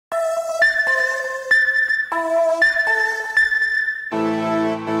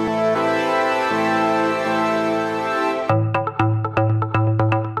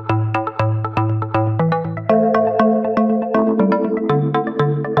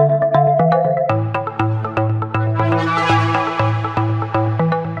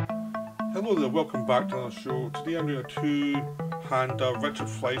welcome back to another show. Today I'm doing a two-hander, Richard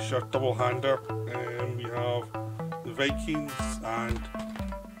Fleisher double-hander. We have the Vikings and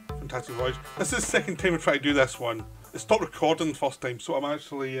Fantastic Voyage. This is the second time I try to do this one. It stopped recording the first time, so I'm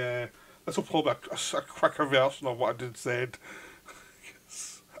actually, this will probably be a quicker version of what I did said.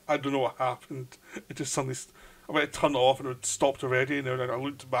 I don't know what happened. It just suddenly, I went to turn it off and it stopped already, and then I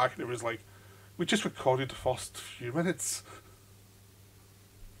looked back and it was like, we just recorded the first few minutes.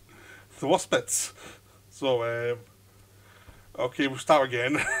 The worst bits. So, okay, we'll start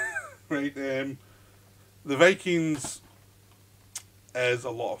again. Right, the Vikings is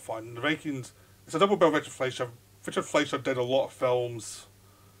a lot of fun. The Vikings, it's a double bill Richard Fleisher. Richard Fleisher did a lot of films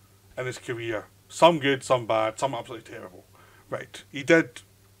in his career. Some good, some bad, some absolutely terrible. Right, he did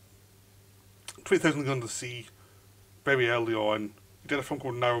 20,000 Leagues Under the Sea very early on. He did a film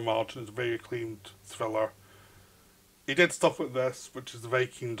called Narrow Margins, a very acclaimed thriller. He did stuff like this, which is the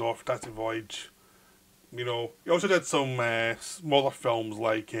Vikings or Fantastic Voyage. You know, he also did some smaller films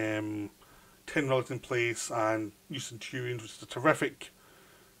like 10 Relatives in Place and New Centurions, which is a terrific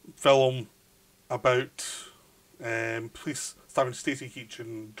film about police starring Stacey Keach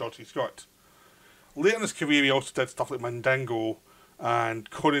and George C. Scott. Later in his career, he also did stuff like Mandingo and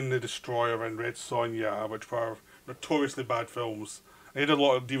Conan the Destroyer and Red Sonja, which were notoriously bad films. And he did a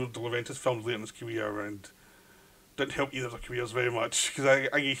lot of De Laurentiis films later in his career, and didn't help either of their careers very much, because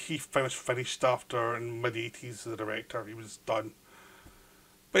I he finished after in mid-80s as a director. He was done.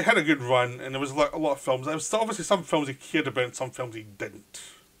 But he had a good run, and there was a lot of films. There was obviously some films he cared about and some films he didn't.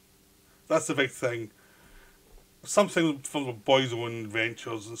 That's the big thing. Some films were boys' own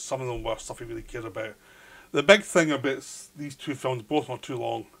adventures, and some of them were stuff he really cared about. The big thing about these two films, both are too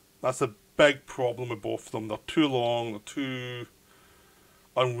long. That's a big problem with both of them. They're too long, they're too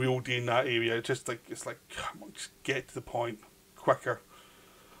unwieldy in that area. It's like, come on, just get to the point quicker.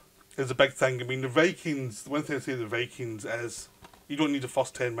 Is a big thing. I mean, the Vikings, the one thing I say to the Vikings is, you don't need the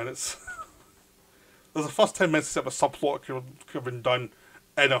first 10 minutes. There's the first 10 minutes except a subplot could have been done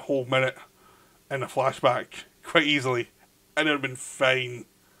in a whole minute in a flashback, quite easily, and it would have been fine.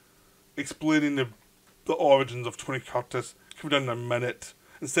 Explaining the origins of Tony Curtis could have been done in a minute.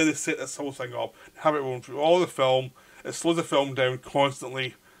 Instead they set this whole thing up, have it run through all the film. It slows the film down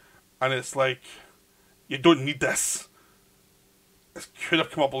constantly, and it's like, you don't need this. It could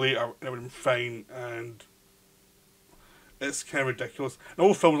have come up later, and it would have been fine, and it's kind of ridiculous. And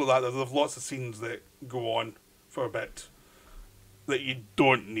all films like that, there's lots of scenes that go on for a bit that you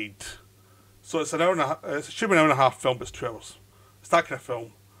don't need. So it's an hour and a half, it should be an hour and a half film, but it's 2 hours. It's that kind of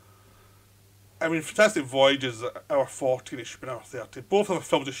film. I mean, Fantastic Voyage is hour 40, and it should be an hour 30. Both of the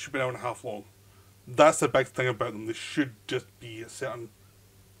films just should be an hour and a half long. That's the big thing about them. They should just be a certain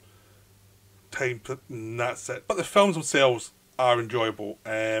time, and that's it. But the films themselves are enjoyable.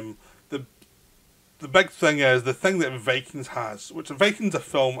 The big thing is, the thing that Vikings has, which the Vikings, a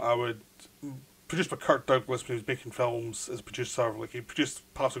film I would produced by Kirk Douglas when he was making films as a producer. Like, he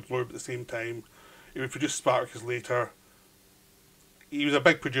produced Paths of Glory at the same time. He would produce Spartacus later. He was a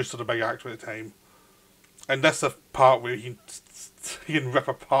big producer, a big actor at the time. And that's the part where he can rip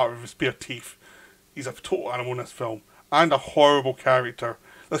apart with his bare teeth. He's a total animal in this film. And a horrible character.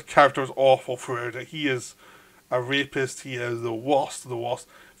 This character is awful throughout it. He is a rapist. He is the worst of the worst.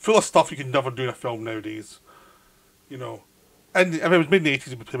 Full of stuff you can never do in a film nowadays. You know. And I mean, it was made in the 80s,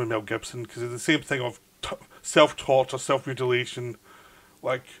 he was playing with Mel Gibson, because it's the same thing of self-torture, self-mutilation.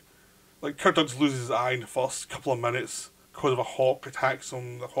 Like Kirk Douglas loses his eye in the first couple of minutes because of a hawk attacks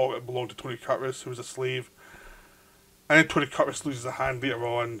him. The hawk that belonged to Tony Curtis, who was a slave. And then Tony Curtis loses a hand later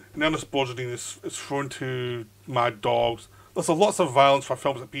on. And Ernest Borgnine is thrown to mad dogs. There's lots of violence for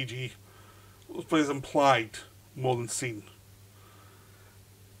films at PG, but it's implied more than seen.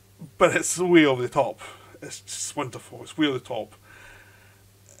 But it's way over the top. It's just wonderful. It's way over the top.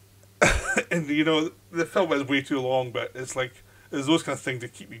 And, you know, the film is way too long, but it's like, there's those kind of things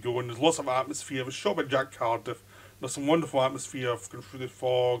that keep you going. There's lots of atmosphere. It was shot by Jack Cardiff. There's some wonderful atmosphere of going through the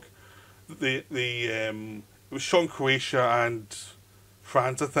fog. It was shot in Croatia and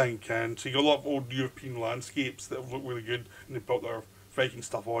France, I think, and so you got a lot of old European landscapes that look really good, and they built their Viking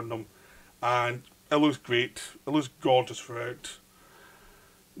stuff on them, and it looks great. It looks gorgeous throughout.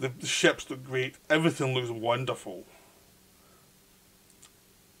 The ships look great. Everything looks wonderful,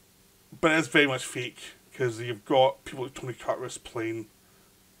 but it's very much fake, because you've got people like Tony Curtis playing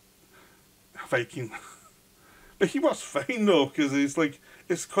a Viking. But he works fine though, because it's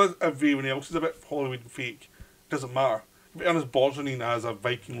because everyone else is a bit Hollywood and fake. It doesn't matter. If Ernest Borgnine as a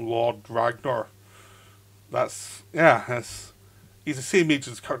Viking Lord Ragnar, he's the same age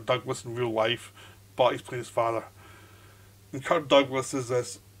as Kirk Douglas in real life, but he's playing his father. And Kirk Douglas is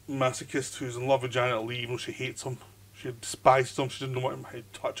this masochist who's in love with Janet Leigh, even though she hates him. She despises him, she didn't want him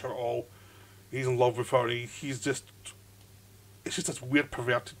to touch her at all. He's in love with her, and he's just... It's just this weird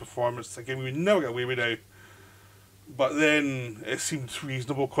perverted performance. Again, we would never get away with now. But then it seemed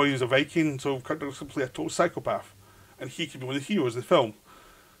reasonable because he was a Viking, so Kirk Douglas could play a total psychopath. And he could be one of the heroes of the film,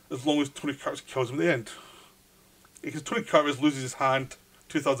 as long as Tony Curtis kills him at the end. Because Tony Curtis loses his hand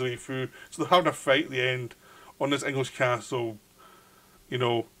 2/3 of the way through, so they're having a fight at the end on this English castle. You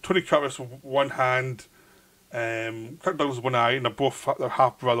know, Tony Curtis with one hand, Kirk Douglas with one eye, and they're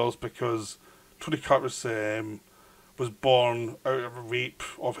half brothers because Tony Curtis was born out of a rape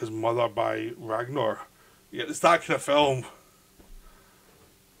of his mother by Ragnar. Yeah, it's that kind of film.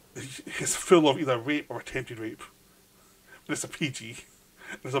 It's full of either rape or attempted rape. But it's a PG.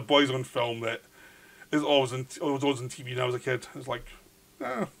 It's a boys' own film that is always on TV when I was a kid. It's like,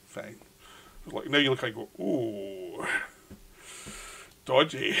 fine. It's like, now you look and go, ooh,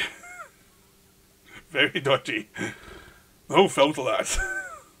 dodgy. Very dodgy. The whole film's like that.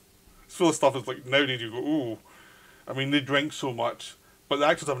 It's full of stuff that's like, nowadays you go, ooh. I mean, they drink so much, but the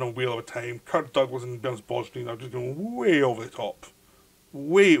actors are having a whale of a time. Kirk Douglas and Burns Boston are just going way over the top.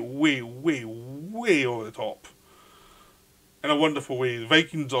 Way over the top. In a wonderful way. The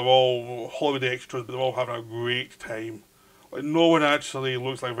Vikings are all Hollywood extras, but they're all having a great time. Like, no one actually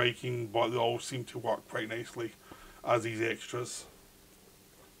looks like Viking, but they all seem to work quite nicely as these extras.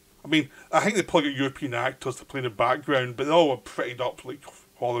 I mean, I think they probably get European actors to play in the background, but they all are prettied up like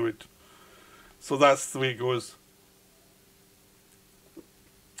Hollywood. So that's the way it goes.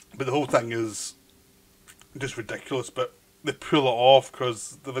 But the whole thing is just ridiculous, but they pull it off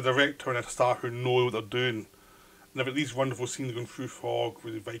because they have a director and a star who know what they're doing. And they've got these wonderful scenes going through fog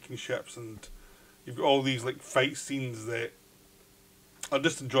with the Viking ships, and you've got all these like fight scenes that are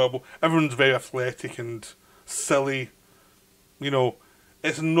just enjoyable. Everyone's very athletic and silly. You know,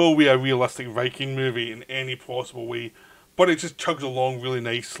 it's in no way a realistic Viking movie in any possible way, but it just chugs along really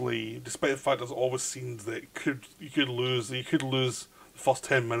nicely, despite the fact there's always scenes that you could lose. You could lose the first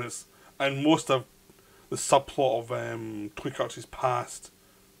 10 minutes, and most of the subplot of Tony Curtis's past,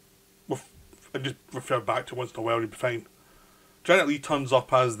 and just refer back to once in a while, you'd be fine. Janet Leigh turns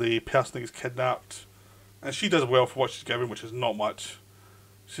up as the person that gets kidnapped, and she does well for what she's given, which is not much.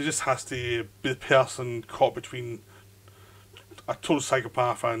 She just has to be the person caught between a total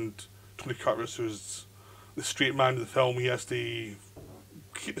psychopath and Tony Curtis, who's the straight man of the film. He has to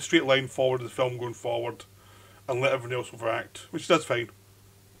keep the straight line forward of the film going forward and let everyone else overact, which he does fine.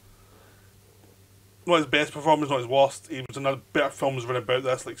 Not his best performance, not his worst. He was in other better films running about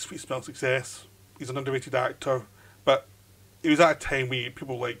this, like Sweet Smell Success. He's an underrated actor, but he was at a time where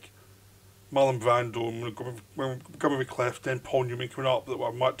people like Marlon Brando and Montgomery Clift and Paul Newman coming up that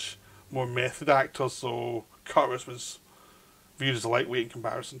were much more method actors, so Curtis was viewed as a lightweight in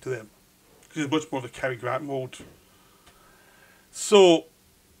comparison to them. Because he's much more of a Cary Grant mould. So,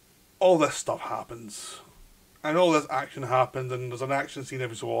 all this stuff happens. And all this action happens, and there's an action scene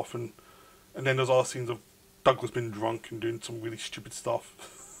every so often. And then there's other scenes of Douglas being drunk and doing some really stupid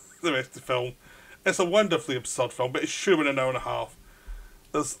stuff. The rest of the film. It's a wonderfully absurd film, but it should have been an hour and a half.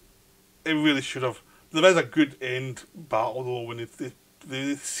 It really should have. There is a good end battle though, when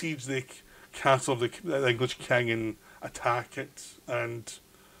they siege the castle of the English king and attack it and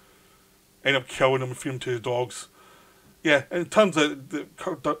end up killing him and feeding him to his dogs. Yeah, and it turns out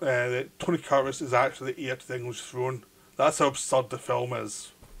that Tony Curtis is actually the heir to the English throne. That's how absurd the film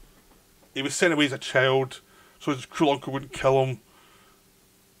is. He was sent away as a child, so his cruel uncle wouldn't kill him.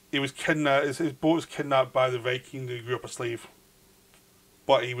 He was kidnapped. His boat was kidnapped by the Viking who grew up a slave.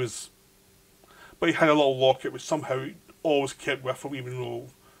 But he had a little locket which somehow he always kept with him, even though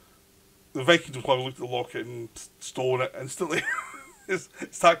the Vikings would probably looked at the locket and stolen it instantly. it's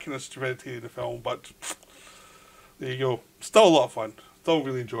that kind of stupidity in the film, but there you go. Still a lot of fun. Still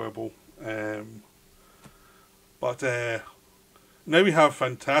really enjoyable. But now we have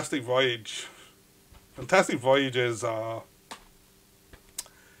Fantastic Voyage. Fantastic Voyage is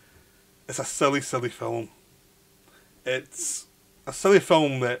it's a silly film. It's a silly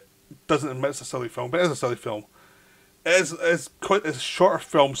film that doesn't admit it's a silly film, but it is a silly film. It's a shorter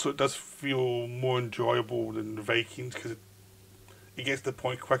film, so it does feel more enjoyable than the Vikings because it gets to the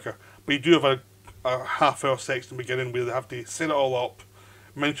point quicker. But you do have a half-hour section in the beginning where they have to set it all up,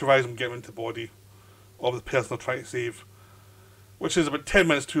 miniaturize them, get them into the body of the person they're trying to save, which is about 10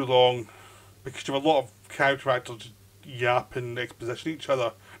 minutes too long because you have a lot of character actors just yapping exposition each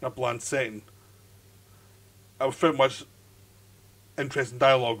other in a bland setting. I found much interesting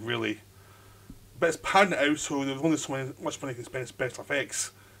dialogue really, but it's padding it out so there's only so much money you can spend in special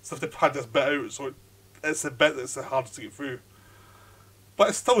effects, so if they pad this bit out, so it's the bit that's the hardest to get through. But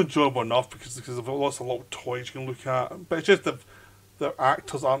it's still enjoyable enough because of lots of little toys you can look at. But it's just the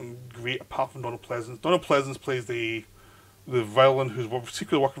actors aren't great apart from Donald Pleasence. Donald Pleasence plays the villain who's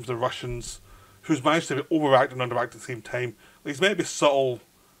secretly working for the Russians, who's managed to be overact and underact at the same time. Like, he's meant to be subtle,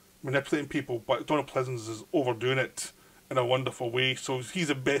 manipulating people, but Donald Pleasence is overdoing it in a wonderful way. So he's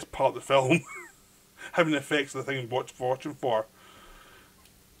the best part of the film, having the effects of the thing I'm watching for.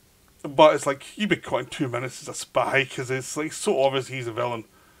 But it's like, you'd be caught in 2 minutes as a spy, because it's like so obvious he's a villain.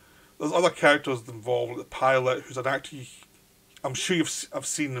 There's other characters involved, like the pilot, who's an actor I'm sure I've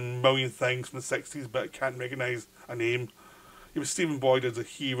seen a million things from the 60s, but I can't recognise a name. You have Stephen Boyd as a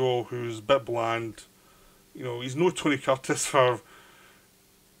hero who's a bit bland. You know, he's no Tony Curtis for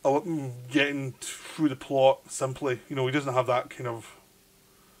getting through the plot simply. You know, he doesn't have that kind of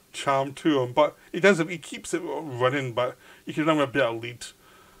charm to him, but he keeps it running, but you can remember a better lead.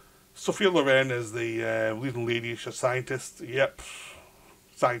 Sophia Loren is the leading lady. She's a scientist. Yep.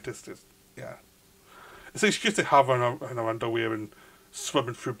 Scientist is, yeah. It's an excuse to have her in her underwear and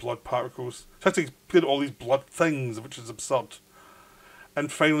swimming through blood particles. She has to play all these blood things, which is absurd.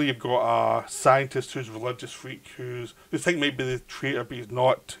 And finally you've got a scientist who's a religious freak, who think might be the traitor, but he's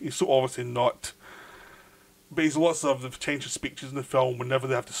not. He's so obviously not. But he's lots of the potential speeches in the film whenever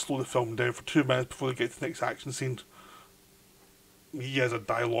they have to slow the film down for 2 minutes before they get to the next action scene. He has a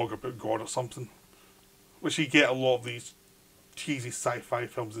dialogue about God or something, which you get a lot of these cheesy sci-fi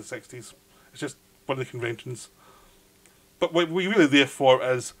films in the 60s. It's just one of the conventions. But what we're really there for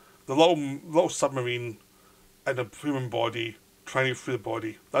is the little submarine and a human body trying to get through the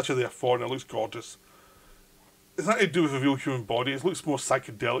body. That's what they're for, and it looks gorgeous. It's nothing to do with a real human body. It looks more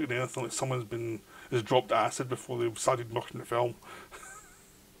psychedelic than anything, like someone's dropped acid before they've started making the film.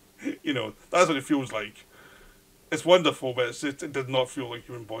 You know, that's what it feels like. It's wonderful, but it does not feel like a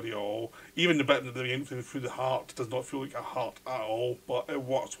human body at all. Even the bit that they went through the heart does not feel like a heart at all, but it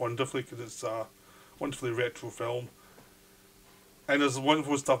works wonderfully because it's a wonderfully retro film. And there's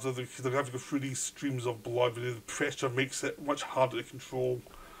wonderful stuff that they have to go through these streams of blood, where the pressure makes it much harder to control.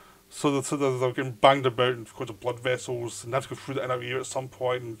 So they're getting banged about because of blood vessels, and they have to go through the inner ear at some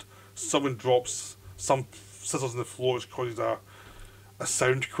point, and someone drops some scissors on the floor, which causes a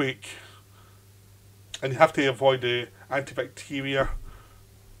sound quake. And you have to avoid the antibacteria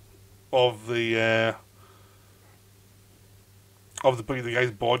of the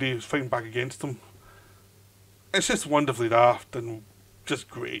guy's body who's fighting back against him. It's just wonderfully daft and just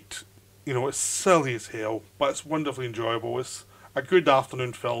great. You know, it's silly as hell, but it's wonderfully enjoyable. It's a good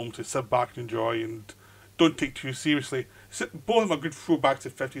afternoon film to sit back and enjoy and don't take too seriously. Both of them are good throwbacks to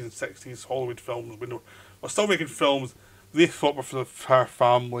 50s and 60s Hollywood films. When we're still making films they thought were for her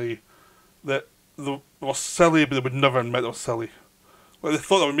family, that they were silly, but they would never admit they were silly. Like, they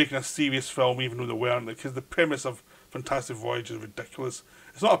thought they were making a serious film even though they weren't, because the premise of Fantastic Voyage is ridiculous.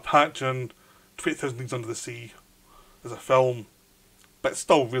 It's not a patch on 20,000 Leagues Under the Sea as a film, but it's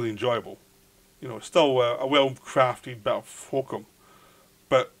still really enjoyable. You know, it's still a well-crafted bit of hokum,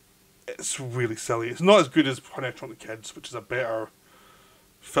 but it's really silly. It's not as good as Honey, I Shrunk the Kids, which is a better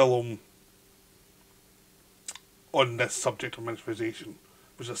film on this subject of miniaturization,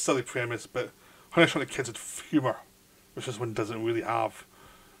 which is a silly premise, but Honey, I Shrunk the Kids had humour, which this one doesn't really have.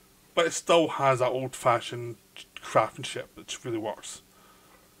 But it still has that old-fashioned craftsmanship which really works.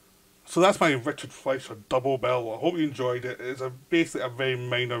 So that's my Richard Fleisher double bill. I hope you enjoyed it. It's basically a very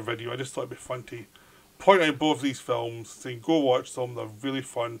minor video. I just thought it'd be fun to point out both these films, so you can go watch them. They're really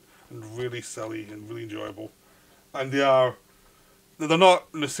fun and really silly and really enjoyable. And they're not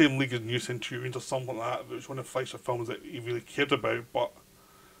in the same league as New Centurions or something like that, which one of the Fleischer films that he really cared about, but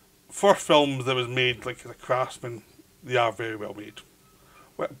for films that was made like as a craftsman, they are very well made.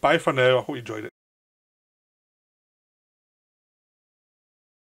 Well, bye for now. I hope you enjoyed it.